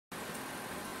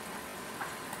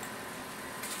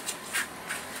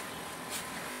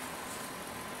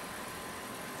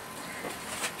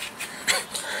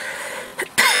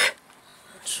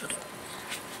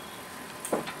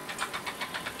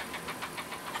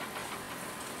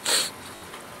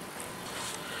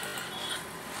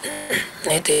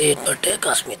நேற்று ஏற்பட்ட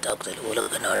காஷ்மீர் தாக்குதல்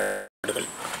உலக நாடுகள்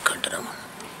கண்டனம்.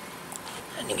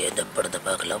 நீங்கள் எந்த படத்தை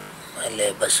பார்க்கலாம்.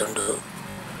 அதில் பஸ் உண்டு,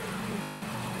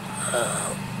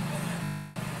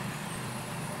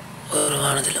 ஒரு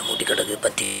வானத்தில் மூட்டி கிடக்கு,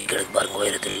 பத்தி கிடக்கு பாருங்க.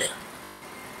 உயரத்தில்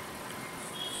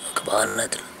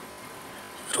வானத்தில்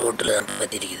ரோட்டில் தான்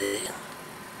பற்றி இருக்குது.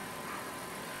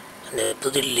 அந்த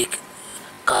புதுடில்லி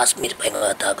காஷ்மீர் பயங்கர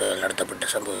தாக்குதல் நடத்தப்பட்ட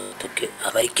சம்பவத்துக்கு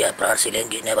அமெரிக்கா, பிரான்ஸ்,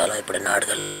 இலங்கை, நேபாளம் இப்படி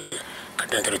நாடுகள்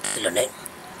கண்டனம் தெரிவித்துள்ளன.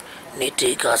 நேற்று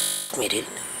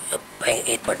காஷ்மீரில்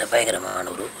ஏற்பட்ட பயங்கரமான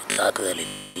ஒரு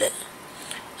தாக்குதலில்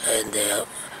இந்த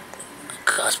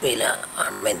காஷ்மீரில்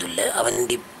அமைந்துள்ள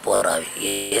அவந்தி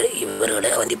போராவி இவர்களை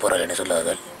அவந்தி போராளி என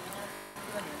சொல்லுவார்கள்.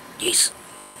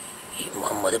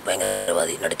 முகமது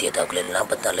பயங்கரவாதி நடத்திய தாக்குதலில்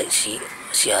 44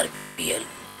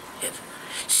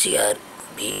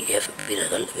 சிஆர்பிஎஃப்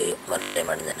வீரர்கள்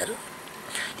மரணமடைந்தனர்.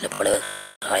 இல்லை பல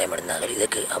காயமடைந்தார்கள்.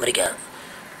 இதற்கு அமெரிக்கா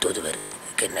தூதுவர்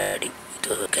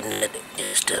கென்னத்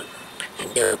ஜெஸ்டர்,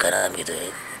 இந்தியாவுக்கான அமெரிக்க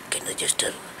கென்னத்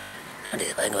ஜெஸ்டர்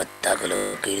பயங்கர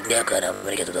தாக்குதலுக்கு இந்தியாவுக்கான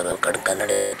அமெரிக்க தூதுவர் கடும்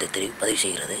கண்டனத்தை பதிவு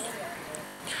செய்கிறது.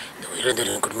 இந்த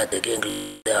உயிரிழந்தவரின் குடும்பத்துக்கு எங்கள்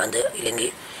அந்த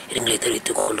இரங்கலை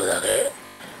தெரிவித்துக் கொள்வதாக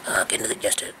கென்னத்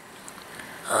ஜெஸ்டர்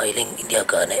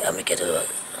இந்தியாவுக்கான அமெரிக்க தூதுவர்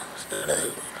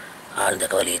ஆழ்ந்த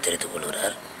கவலையை தெரிவித்துக்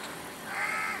கொள்கிறார்.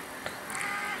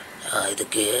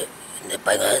 இதுக்கு இந்த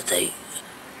பயங்கரத்தை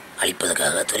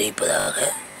அழிப்பதற்காக துணைப்பதாக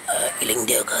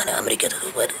இந்தியாவுக்கான அமெரிக்க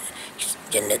தூதுவர்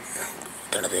கென்னத்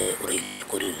தனது உரையில்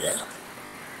கூறுகிறார்.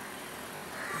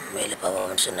 மேலே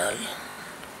பாவம் சொன்னால்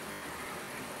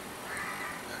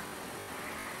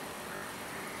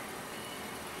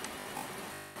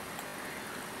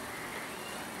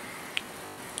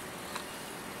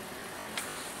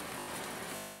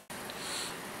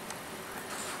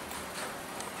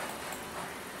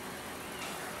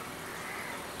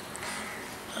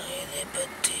இதை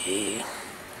பற்றி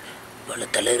பல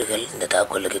தலைவர்கள் இந்த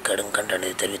தாக்குதலுக்கு கடும்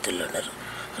கண்டனத்தை தெரிவித்துள்ளனர்.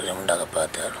 அதில் உண்டாக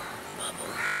பார்த்தால்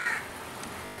பார்ப்போம்.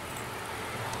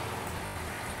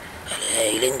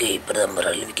 இலங்கை பிரதமர்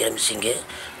விக்ரமசிங்கே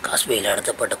காஷ்மீரில்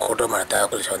நடத்தப்பட்ட கொடூரமான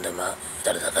தாக்குதல் சம்பந்தமாக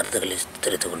தனது கருத்துக்களை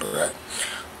தெரிவித்துக் கொள்கிறார்.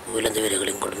 உயிரிழந்த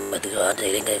வீரர்களின் குடும்பத்துக்கு ஆழ்ந்த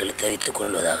இளைஞர்களை தெரிவித்துக்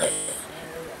கொள்வதாக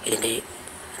இலங்கை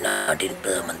நாட்டின்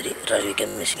பிரதம மந்திரி ரணில்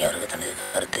விக்ரமசிங்கே அவர்கள் தனது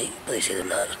கருத்தை பதிவு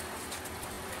செய்துள்ளார்.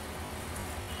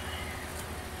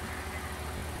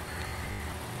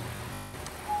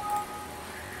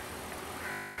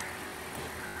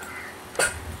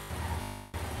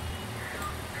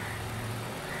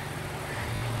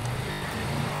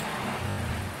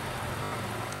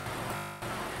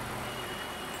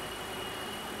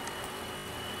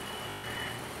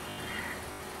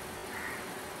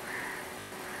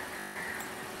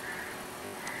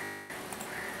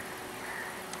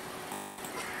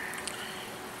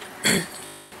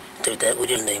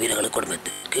 உயிரிழந்த வீரர்கள்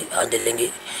குடும்பத்துக்கு ஆழ்ந்த இலங்கை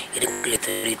இரங்கலை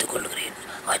தெரிவித்துக் கொள்கிறேன்.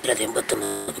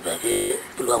 1989 பிறகு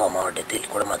புல்வாமா மாவட்டத்தில்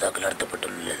கொடமா தாக்குதல்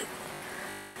நடத்தப்பட்டுள்ளது.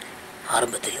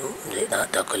 ஆரம்பத்திலும்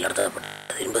தாக்குதல்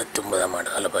நடத்தப்பட்டது 89ஆம் ஆண்டு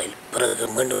காலப்பாயில். பிறகு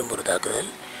மீண்டும் ஒரு தாக்குதல்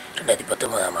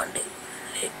 2019ஆம் ஆண்டு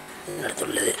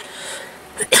நடத்துள்ளது.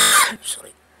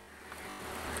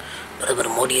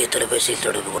 பிரதமர் மோடியை தொலைபேசியில்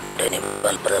தொடர்பு கொண்ட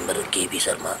நேபாள் பிரதமர் KP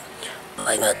சர்மா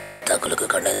பயங்கர தாக்குதலுக்கு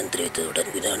கண்டனம் தெரிவித்ததுடன்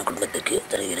வீரர்களின் குடும்பத்துக்கு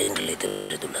தனது இரங்கலை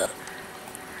தெரிவித்துள்ளார்.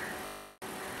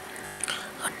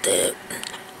 அடுத்த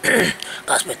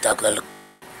காஷ்மீர்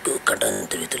தாக்குதலுக்கு கண்டனம்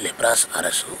தெரிவித்துள்ள பிரான்ஸ்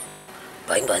அரசு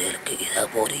பயங்கரவாதிகளுக்கு எதிராக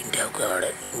போர்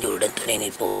இந்தியாவுடன் துணை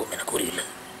நிற்போம் என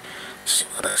கூறியுள்ளது.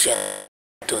 ரஷ்யா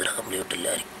தூதரகம் வெளியிட்டுள்ள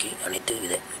அறிக்கை அனைத்து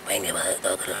வித பயங்கரவாத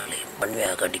தாக்குதல்களையும்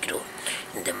வன்மையாக கண்டிக்கிறோம்.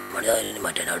 இந்த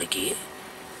மனிதாபிமான நடவடிக்கையை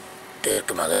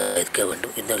தீர்க்கமாக எதிர்க்க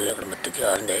வேண்டும். இந்த குடும்பத்துக்கு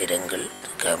ஆழ்ந்த இரங்கல்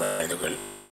மனிதர்கள்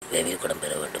விரைவில் கடன்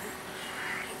பெற வேண்டும்.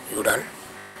 யூடான்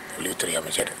வெளியுறவுத்துறை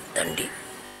அமைச்சர் தண்டி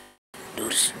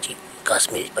டூர்ஸ்ஜி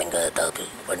காஷ்மீர் பயங்கர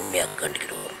தாக்குதல் வன்மையாக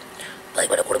கண்டிக்கிறோம்.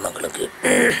 பாதிப்பட்ட குடும்பங்களுக்கு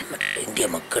இந்திய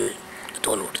மக்களோடு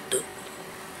தோல்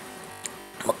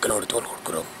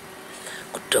கொடுக்கிறோம்.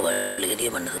 குற்றவாளிகளே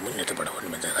மன்னது முன்னிறுத்தப்பட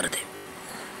வேண்டும் என்ற கருத்தை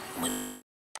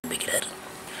முன்வைக்கிறார்.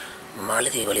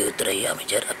 மாலத்தீவு வெளியுறவுத்துறை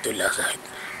அமைச்சர் அப்துல்லா சாஹித்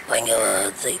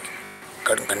பயங்கரவாதத்தை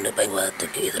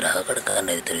பயங்கரவாதத்துக்கு எதிராக கடும்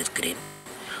கண்டனத்தை தெரிவிக்கிறேன்.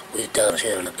 உயிர்த்தியாகம்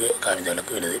செய்தவர்களுக்கு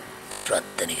காவிந்தவர்களுக்கு எனது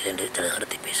பிரார்த்தனைகள் என்று தனது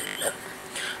கருத்தை பேசுகிறார்.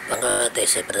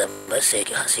 வங்காளதேச பிரதமர்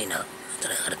ஷேக் ஹசீனா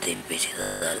தனது கருத்தை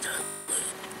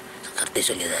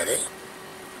சொல்லியதாவது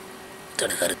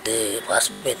தனது கருத்து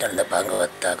காஷ்மீர் நடந்த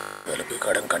பயங்கரவாத தாக்குதலுக்கு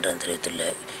கடும் கண்டனம் தெரிவித்துள்ள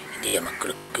இந்திய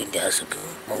மக்களுக்கு இந்திய அரசுக்கு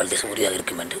உங்கள் தேசம் உறுதியாக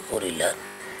இருக்கும் என்று கூறியுள்ளார்.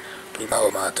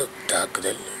 புல்வாமா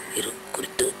தாக்குதல்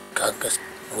குறித்து காங்கிரஸ்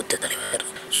மூத்த தலைவர்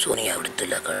சோனியா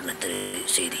விடுத்துள்ள கண்டன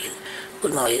செய்தியில்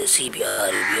புல்வாமாவில்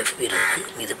CBRBF வீரர்கள்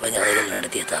மீது பயங்கரவாதிகள்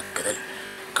நடத்திய தாக்குதல்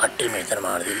காற்றில்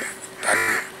மினித்தனமானதில்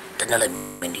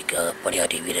தன்னலமின்னிக்காக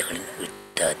பணியாற்றிய வீரர்களின்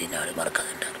விட்டாதி நாடு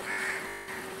மறக்காதென்றார்.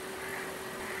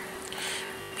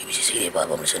 பிபிசி செய்தியை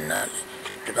பார்ப்போம்னு சொன்னால்,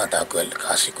 தாக்குதல்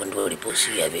காசை கொண்டு வெடிப்பு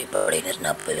சிஐஏ படையினர்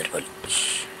 40 பேர் பலி.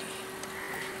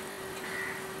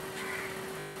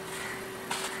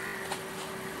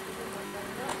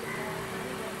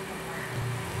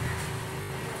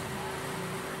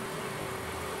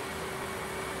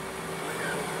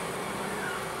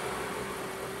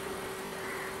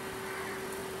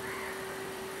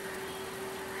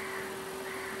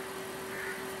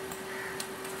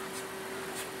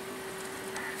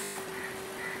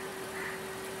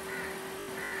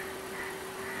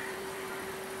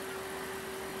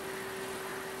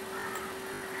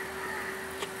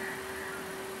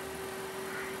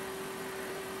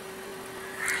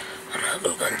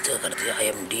 Rahul Gandhi, I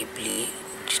am deeply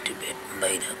disturbed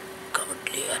by the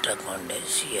cowardly attack on the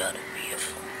CRPF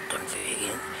convoy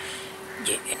in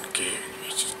JNK,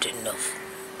 which is 10 of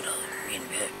brown men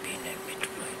have been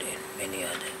deployed and many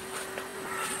other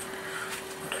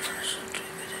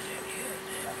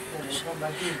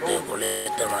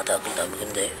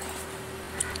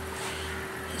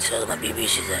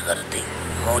BBC கருத்தை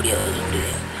மோடி அவர்களுடைய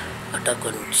attack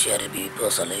on CRPF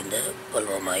personnel in the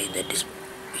Pulwama in the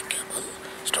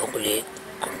strongly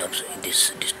condemns this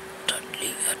distrustfully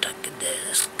attack. The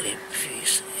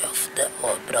sacrifice of the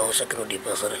brave security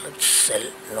personnel shall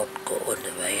not go on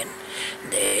the vain.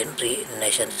 The entry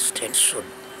nation stands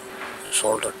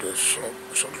shoulder to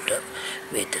shoulder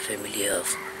with the family of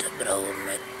the brave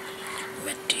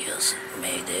Matthias.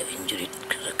 May the injured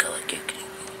recover quickly.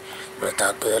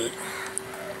 தாக்குதல்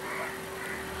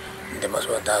இந்த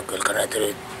மாதம் தாக்குதல்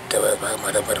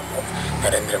பிரதமர்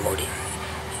நரேந்திர மோடி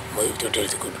மோதிவிட்டு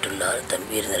குறிப்பிட்டுள்ளார். தன்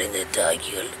வீர் நிறைந்த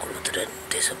தியாகிகள் குடும்பத்துடன்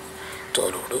தேசம்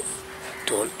தோளோடு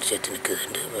தோல் சேர்த்து நிற்குது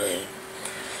என்று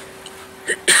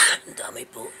இந்த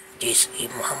அமைப்பு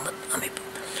ஜெய்ஷ்-இ-முகமது அமைப்பு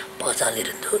பாகிஸ்தானில்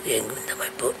இருந்து இயங்கும் இந்த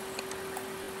அமைப்பு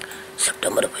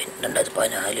செப்டம்பர்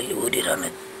 2014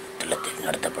 ஊரிரான தளத்தில்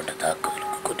நடத்தப்பட்ட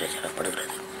தாக்குதலுக்கு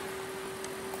குற்றச்சாட்டப்படுகிறது.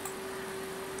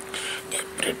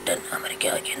 பிரிட்டன், அமெரிக்கா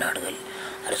ஆகிய நாடுகள்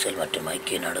அரசியல் மற்றும்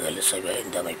ஐக்கிய நாடுகள் சபை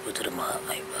இந்த அமைப்பு திரும்ப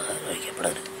அமைப்பாக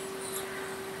அழைக்கப்படுகிறது.